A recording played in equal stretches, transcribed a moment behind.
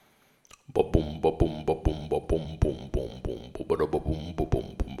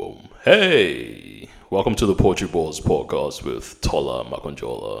Hey, welcome to the Poetry Balls podcast with Tola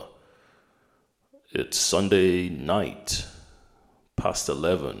Makonjola. It's Sunday night, past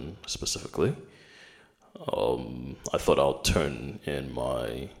 11 specifically. I thought I'll turn in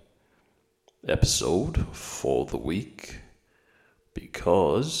my episode for the week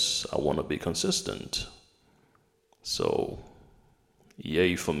because I want to be consistent. So,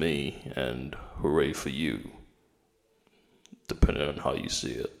 yay for me and hooray for you, depending on how you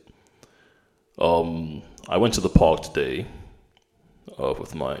see it. I went to the park today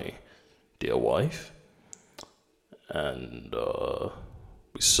with my dear wife, and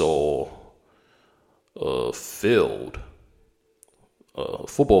we saw a football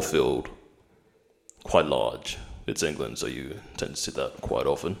field, quite large. It's England, so you tend to see that quite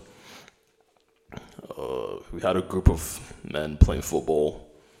often. We had a group of men playing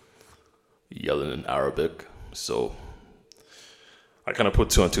football, yelling in Arabic, so I kind of put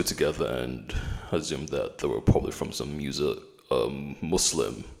two and two together and assumed that they were probably from some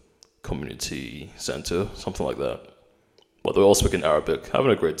Muslim community center, something like that. But they were all speaking Arabic, having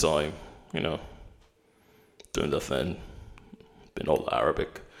a great time, doing their thing, being all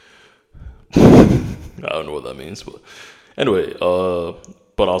Arabic. I don't know what that means, but anyway,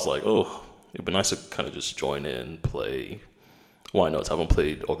 but I was like, oh, it'd be nice to kind of just join in, play. Why not? I haven't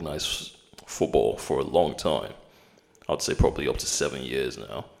played organized football for a long time. I'd say probably up to 7 years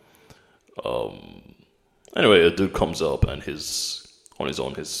now. Anyway, a dude comes up and he's on his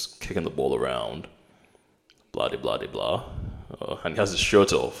own, he's kicking the ball around, blah de blah de blah, and he has his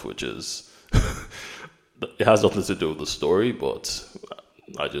shirt off, which is it has nothing to do with the story, but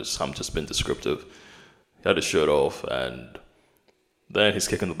I'm just being descriptive. He had his shirt off, and then he's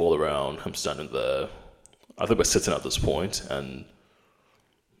kicking the ball around. I'm standing there. I think we're sitting at this point, and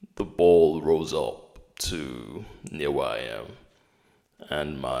the ball rolls up to near where I am,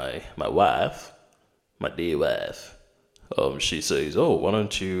 and my wife, my dear wife, she says, "Oh, why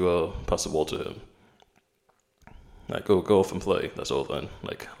don't you pass the ball to him? Like, go off and play. That's all then.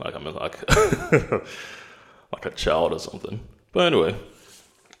 Like I'm like like a child or something." But anyway,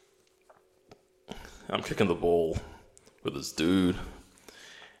 I'm kicking the ball with this dude,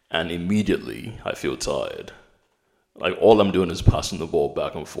 and immediately I feel tired. Like all I'm doing is passing the ball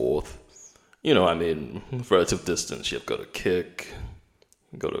back and forth. Relative distance, you've got to kick,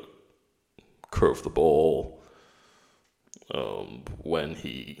 you've got to curve the ball. When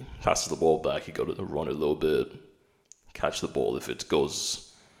he passes the ball back, you got to run a little bit, catch the ball if it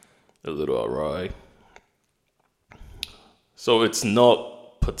goes a little awry. So it's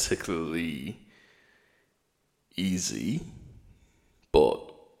not particularly easy,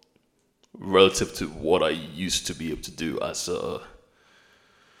 but relative to what I used to be able to do as a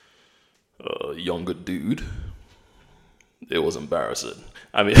younger dude, it was embarrassing.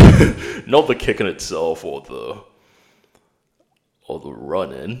 I mean, not the kicking itself or the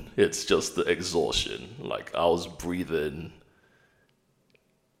running. It's just the exhaustion. Like I was breathing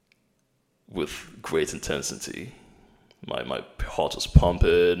with great intensity. My heart was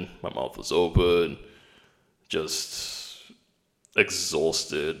pumping. My mouth was open. Just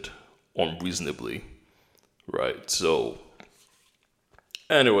exhausted unreasonably. Right. So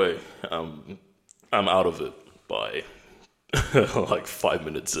anyway, I'm out of it by like 5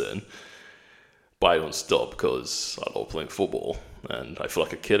 minutes in. But I don't stop because I love playing football and I feel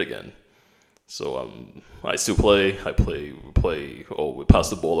like a kid again. So I still play. We pass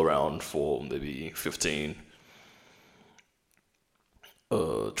the ball around for maybe 15,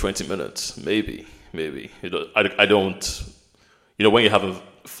 20 minutes, maybe. I don't. When you're having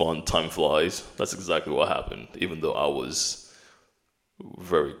fun, time flies. That's exactly what happened. Even though I was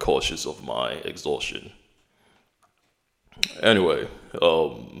very cautious of my exhaustion. Anyway,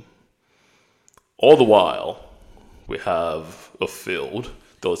 all the while, we have a field.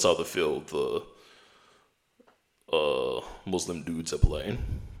 The other side of the field, the Muslim dudes are playing.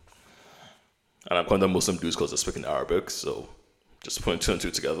 And I'm calling them Muslim dudes because they're speaking Arabic, so just putting two and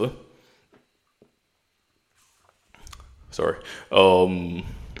two together. Sorry.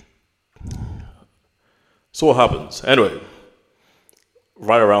 So what happens? Anyway,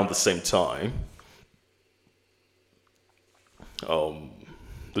 right around the same time,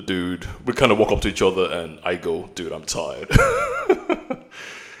 the dude, we kind of walk up to each other and I go, "Dude, I'm tired."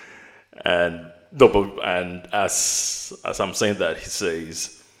 and as I'm saying that, he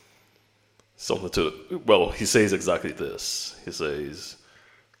says something he says exactly this. He says,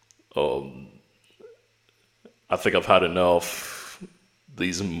 "I think I've had enough.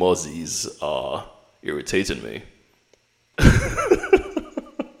 These muzzies are irritating me."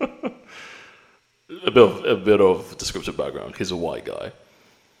 A bit of descriptive background. He's a white guy.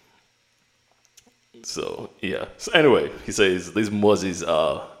 So yeah. So anyway, he says these mozzies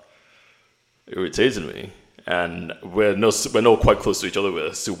are irritating me, and we're not quite close to each other.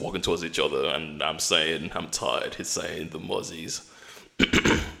 We're still walking towards each other, and I'm saying I'm tired. He's saying the mozzies,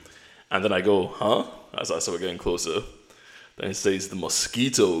 and then I go, huh? As I start getting closer, then he says the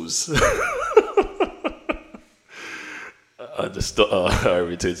mosquitoes. Just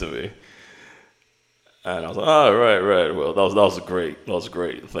irritated me, and I was like, "Ah, right. Well, that was great. That was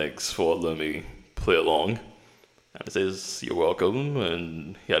great. Thanks for letting me play along." And he says, "You're welcome,"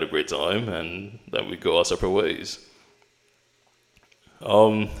 and he had a great time, and then we go our separate ways.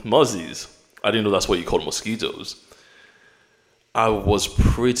 Muzzies. I didn't know that's what you called mosquitoes. I was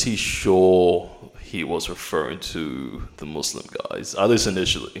pretty sure he was referring to the Muslim guys, at least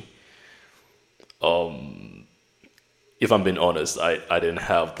initially. If I'm being honest, I didn't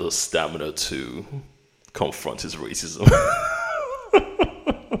have the stamina to confront his racism.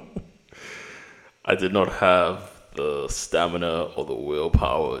 I did not have the stamina or the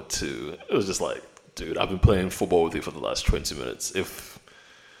willpower to. It was just like, dude, I've been playing football with you for the last 20 minutes. If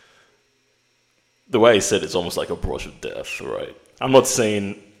the way he said it's almost like a brush with death, right? I'm not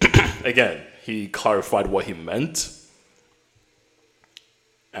saying, again, he clarified what he meant,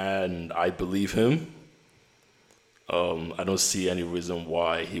 and I believe him. I don't see any reason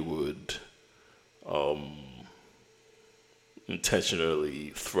why he would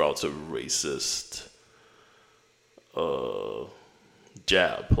intentionally throw out a racist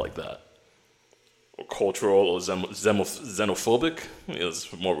jab like that. Or cultural or xenophobic. Yeah,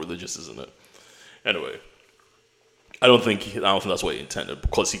 it's more religious, isn't it? Anyway, I don't think that's what he intended,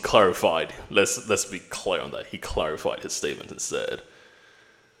 because he clarified. Let's be clear on that. He clarified his statement and said,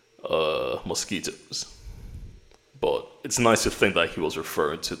 mosquitoes. But it's nice to think that he was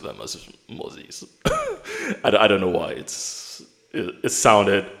referring to them as mozzies. I don't know why. It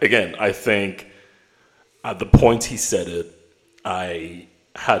sounded, again, I think at the point he said it, I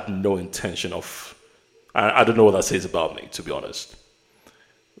had no intention of, I don't know what that says about me, to be honest.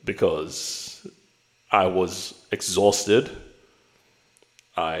 Because I was exhausted.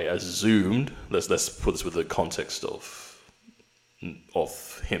 I assumed, let's put this with the context of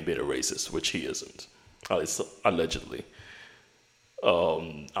him being a racist, which he isn't. At least allegedly.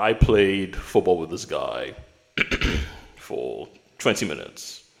 I played football with this guy for 20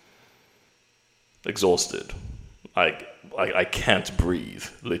 minutes. Exhausted. I can't breathe,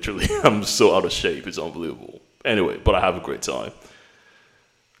 literally. I'm so out of shape, it's unbelievable. Anyway, but I have a great time.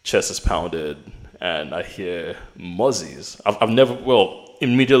 Chest is pounded, and I hear muzzies. I've never,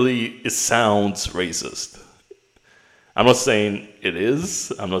 immediately it sounds racist. I'm not saying it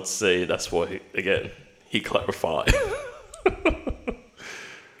is. I'm not saying that's what he clarified.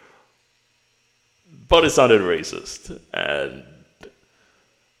 But it sounded racist. And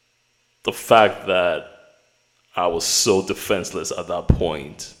the fact that I was so defenseless at that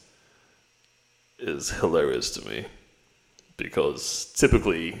point is hilarious to me. Because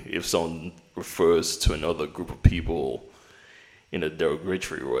typically, if someone refers to another group of people in a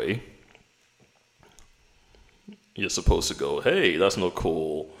derogatory way, you're supposed to go, hey, that's not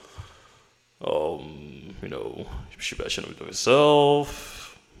cool. You shouldn't do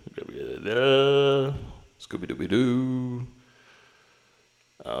yourself. Scooby-Dooby-Doo.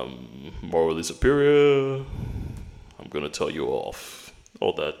 Morally superior. I'm gonna tell you off.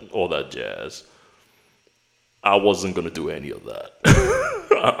 All that jazz. I wasn't gonna do any of that.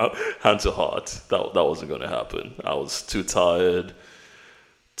 Hand to heart, that wasn't gonna happen. I was too tired,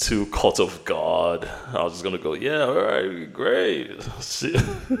 too caught off guard. I was just gonna go, yeah, all right, great.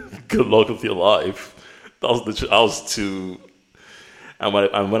 Good luck with your life. That was literally, I was too. And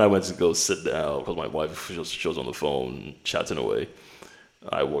when I went to go sit down, because my wife she was on the phone chatting away,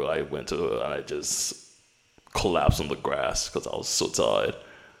 I went to her and I just collapsed on the grass because I was so tired.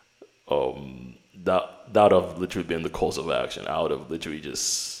 That would have literally been the course of action. I would have literally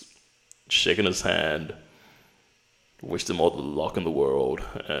just shaken his hand, wished him all the luck in the world,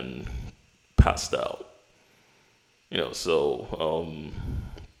 and passed out. Yeah,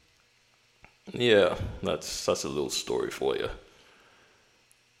 that's a little story for you.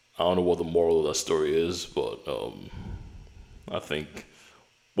 I don't know what the moral of that story is, but I think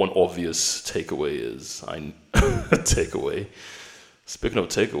one obvious takeaway is takeaway. Speaking of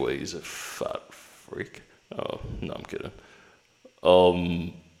takeaways, a fat freak. Oh, no, I'm kidding.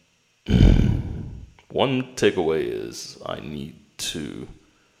 One takeaway is I need to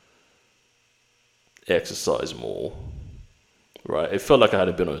exercise more. Right? It felt like I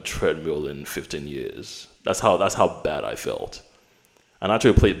hadn't been on a treadmill in 15 years. That's how bad I felt. And I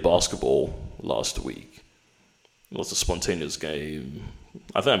actually played basketball last week. It was a spontaneous game.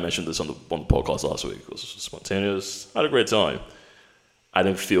 I think I mentioned this on the podcast last week. It was spontaneous. I had a great time. I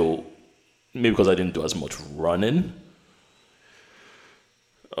didn't feel, maybe because I didn't do as much running.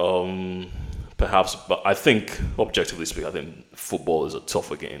 Perhaps, but I think, objectively speaking, I think football is a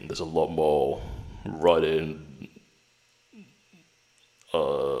tougher game. There's a lot more running,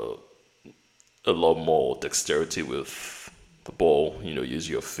 a lot more dexterity with the ball. Use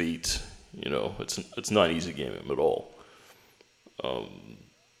your feet. It's not an easy game at all.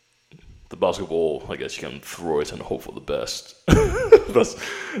 The basketball, I guess you can throw it and hope for the best.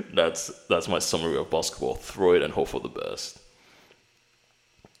 that's my summary of basketball. Throw it and hope for the best.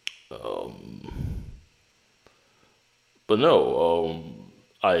 But no,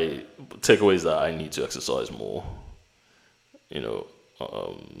 I takeaways that I need to exercise more.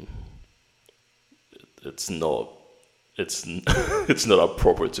 It's not it's it's not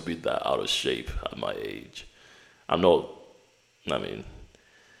appropriate to be that out of shape at my age. I'm not. I mean,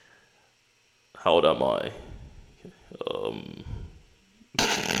 how old am I?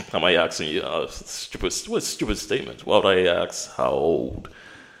 Am I asking you? Stupid statement. Why would I ask how old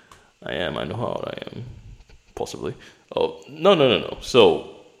I am? I know how old I am, possibly. Oh, no.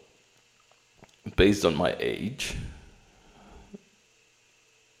 So, based on my age,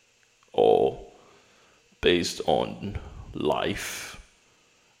 or based on life,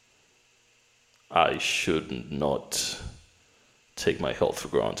 I should not take my health for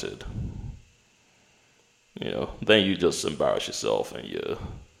granted. Then you just embarrass yourself, and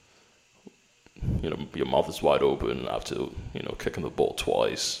your mouth is wide open after kicking the ball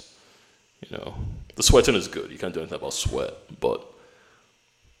twice. The sweating is good. You can't do anything about sweat, but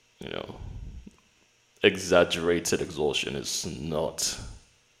exaggerated exhaustion is not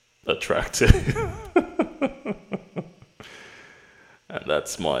attractive. And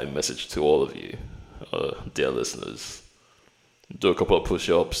that's my message to all of you, dear listeners. Do a couple of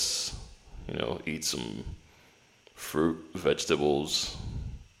push-ups, eat some fruit, vegetables,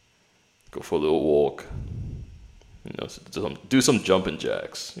 go for a little walk, do some jumping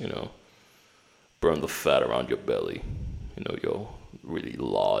jacks, burn the fat around your belly, your really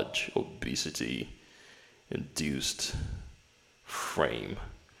large obesity-induced frame.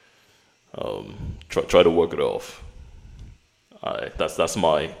 Try to work it off. That's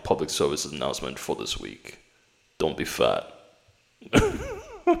my public service announcement for this week. Don't be fat.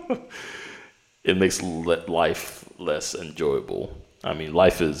 It makes life less enjoyable. I mean,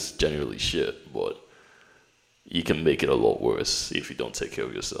 life is generally shit, but you can make it a lot worse if you don't take care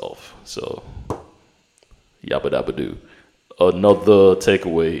of yourself. So, yabba dabba do. Another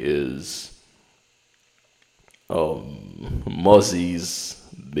takeaway is Muzzies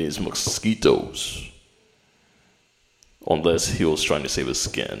means mosquitoes. Unless he was trying to save his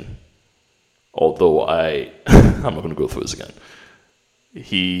skin. Although I'm not going to go through this again.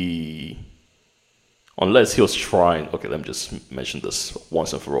 Unless he was trying, okay, let me just mention this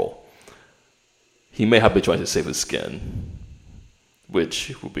once and for all. He may have been trying to save his skin,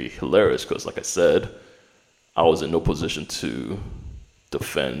 which would be hilarious because, like I said, I was in no position to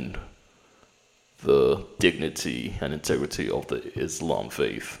defend the dignity and integrity of the Islam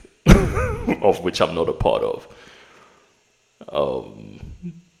faith, of which I'm not a part of.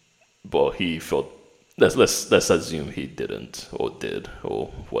 But he felt. Let's assume he didn't or did or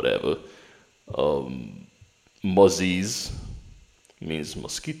whatever. Muzzies means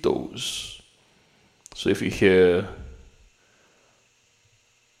mosquitoes. So if you hear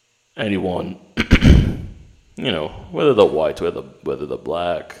anyone, whether they're white, whether they're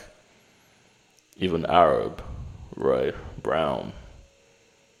black, even Arab, right, brown,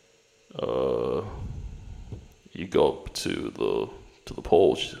 you go up to the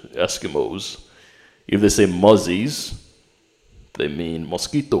Polish Eskimos. If they say muzzies, they mean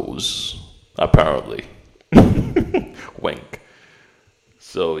mosquitoes, apparently. Wink.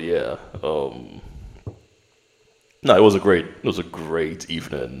 So yeah, no, it was a great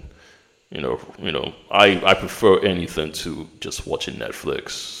evening. I prefer anything to just watching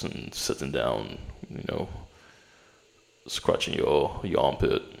Netflix and sitting down, scratching your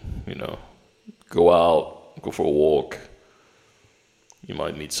armpit, go out, go for a walk. You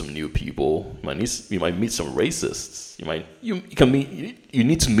might meet some new people. You might meet some racists. You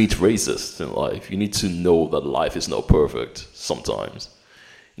need to meet racists in life. You need to know that life is not perfect sometimes.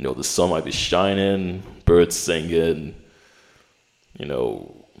 The sun might be shining, birds singing,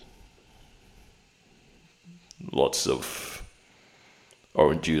 lots of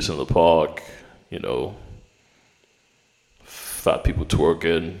orange juice in the park, fat people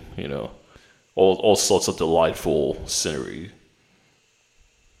twerking, all sorts of delightful scenery.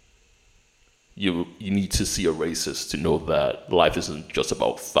 you need to see a racist to know that life isn't just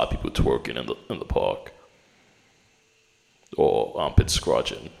about fat people twerking in the park or armpit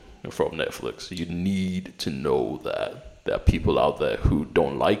scratching from Netflix. You need to know that there are people out there who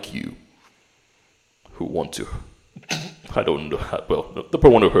don't like you, who want to. I don't know. Well, they probably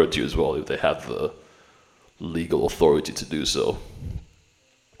want to hurt you as well if they have the legal authority to do so.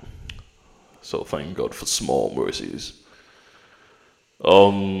 So thank God for small mercies.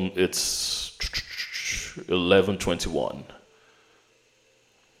 It's 11:21.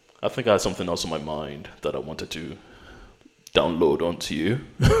 I think I had something else on my mind that I wanted to download onto you.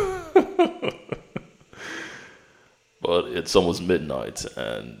 But it's almost midnight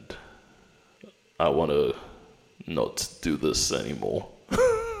and I want to not do this anymore.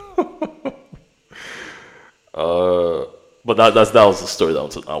 But that was the story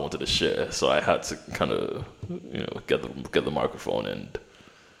that I wanted to share. So I had to kind of get the microphone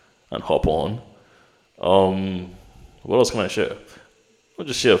and hop on. What else can I share? I'll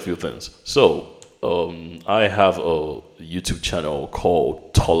just share a few things. So I have a YouTube channel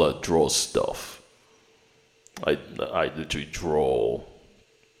called Tola Draws Stuff. I literally draw.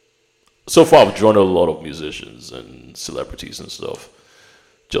 So far, I've drawn a lot of musicians and celebrities and stuff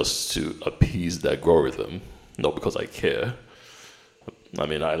just to appease the algorithm, not because I care. I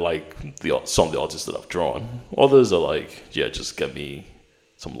mean, I like some of the artists that I've drawn. Others are like, yeah, just get me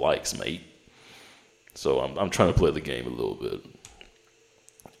some likes, mate. So I'm trying to play the game a little bit.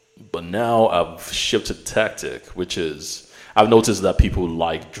 But now I've shifted tactic, which is I've noticed that people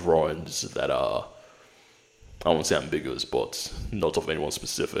like drawings that are, I won't say ambiguous, but not of anyone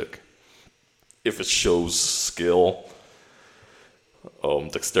specific. If it shows skill,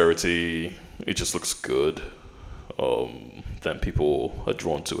 dexterity, it just looks good, then people are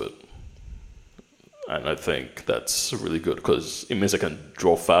drawn to it. And I think that's really good because it means I can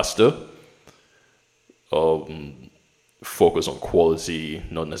draw faster, focus on quality,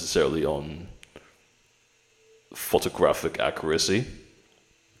 not necessarily on photographic accuracy.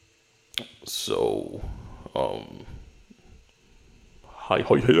 So, hi.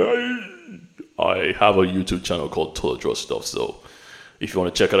 I have a YouTube channel called Tola Draw Stuff. So, if you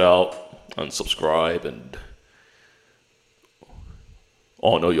want to check it out and subscribe and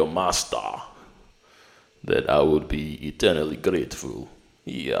honor your master, then I would be eternally grateful.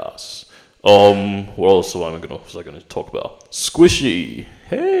 Yes. What else was I gonna talk about? Squishy.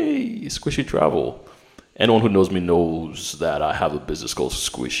 Hey, Squishy Travel. Anyone who knows me knows that I have a business called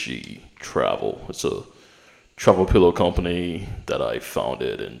Squishy Travel. It's a travel pillow company that I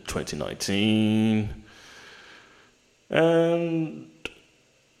founded in 2019. And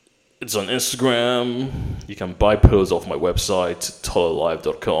it's on Instagram. You can buy pillows off my website,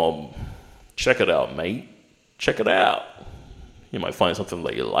 tollalive.com. Check it out, mate. Check it out. You might find something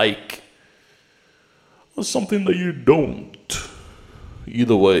that you like or something that you don't.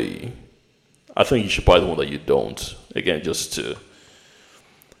 Either way, I think you should buy the one that you don't. Again, just to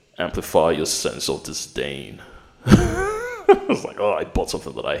amplify your sense of disdain. It's like, oh, I bought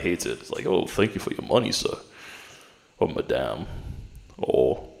something that I hated. It's like, oh, thank you for your money, sir. Or madame.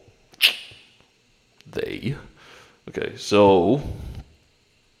 Or they. Okay, so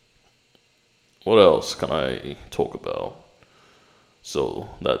what else can I talk about? So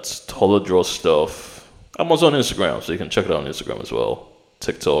that's Tola Draw Stuff. I'm also on Instagram, so you can check it out on Instagram as well.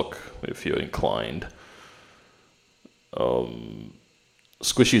 TikTok, if you're inclined.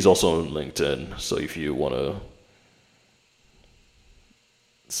 Squishy is also on LinkedIn, so if you want to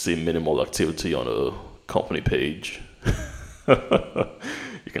see minimal activity on a company page,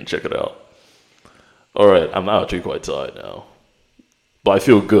 you can check it out. Alright, I'm actually quite tired now. But I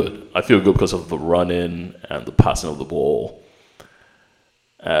feel good. I feel good because of the running and the passing of the ball.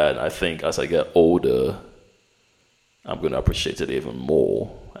 And I think as I get older, I'm going to appreciate it even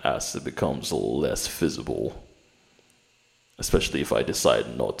more as it becomes less feasible. Especially if I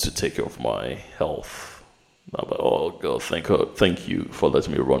decide not to take care of my health. I'm like, oh God, thank you for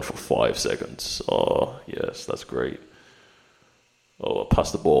letting me run for 5 seconds. Oh, yes, that's great. Oh, I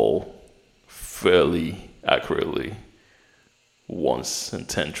passed the ball fairly accurately once in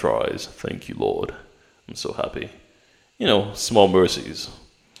 10 tries. Thank you, Lord. I'm so happy. Small mercies.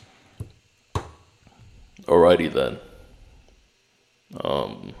 Alrighty then.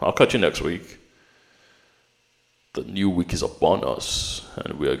 I'll catch you next week. The new week is upon us,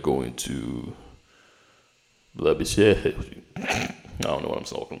 and we are going to. Let me say. I don't know what I'm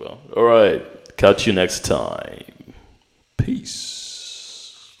talking about. Alright, catch you next time. Peace.